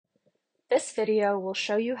This video will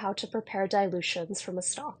show you how to prepare dilutions from a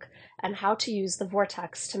stock and how to use the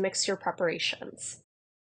vortex to mix your preparations.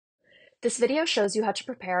 This video shows you how to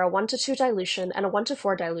prepare a 1:2 dilution and a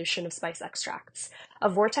 1:4 dilution of spice extracts. A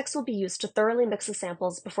vortex will be used to thoroughly mix the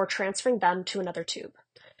samples before transferring them to another tube.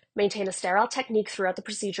 Maintain a sterile technique throughout the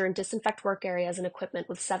procedure and disinfect work areas and equipment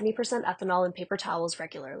with 70% ethanol and paper towels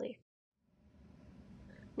regularly.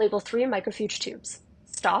 Label 3 microfuge tubes: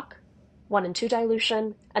 stock, 1:2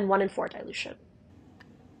 dilution, and 1:4 dilution.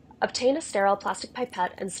 Obtain a sterile plastic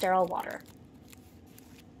pipette and sterile water.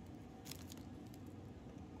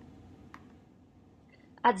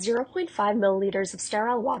 Add 0.5 milliliters of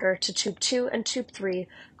sterile water to tube 2 and tube 3,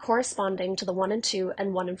 corresponding to the 1:2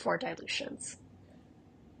 and 1:4 dilutions.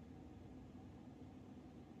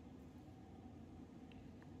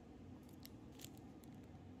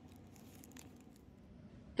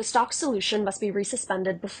 The stock solution must be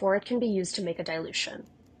resuspended before it can be used to make a dilution.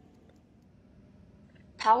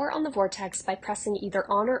 Power on the vortex by pressing either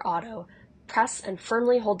on or auto. Press and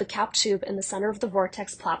firmly hold the cap tube in the center of the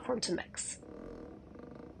vortex platform to mix.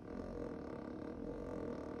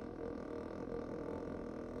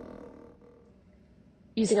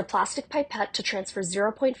 Using a plastic pipette to transfer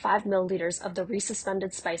 0.5 milliliters of the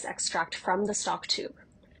resuspended spice extract from the stock tube.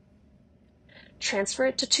 Transfer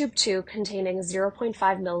it to tube 2 containing 0.5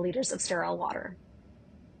 milliliters of sterile water.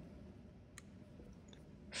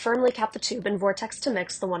 Firmly cap the tube and vortex to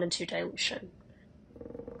mix the 1:2 dilution.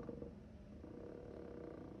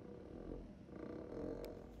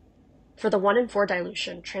 For the 1:4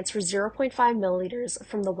 dilution, transfer 0.5 milliliters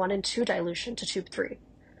from the 1:2 dilution to tube 3.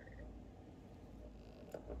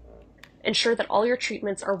 Ensure that all your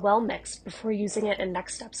treatments are well mixed before using it in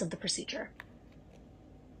next steps of the procedure.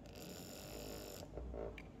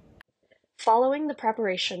 Following the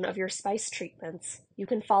preparation of your spice treatments, you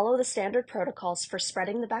can follow the standard protocols for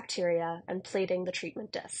spreading the bacteria and plating the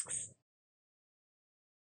treatment discs.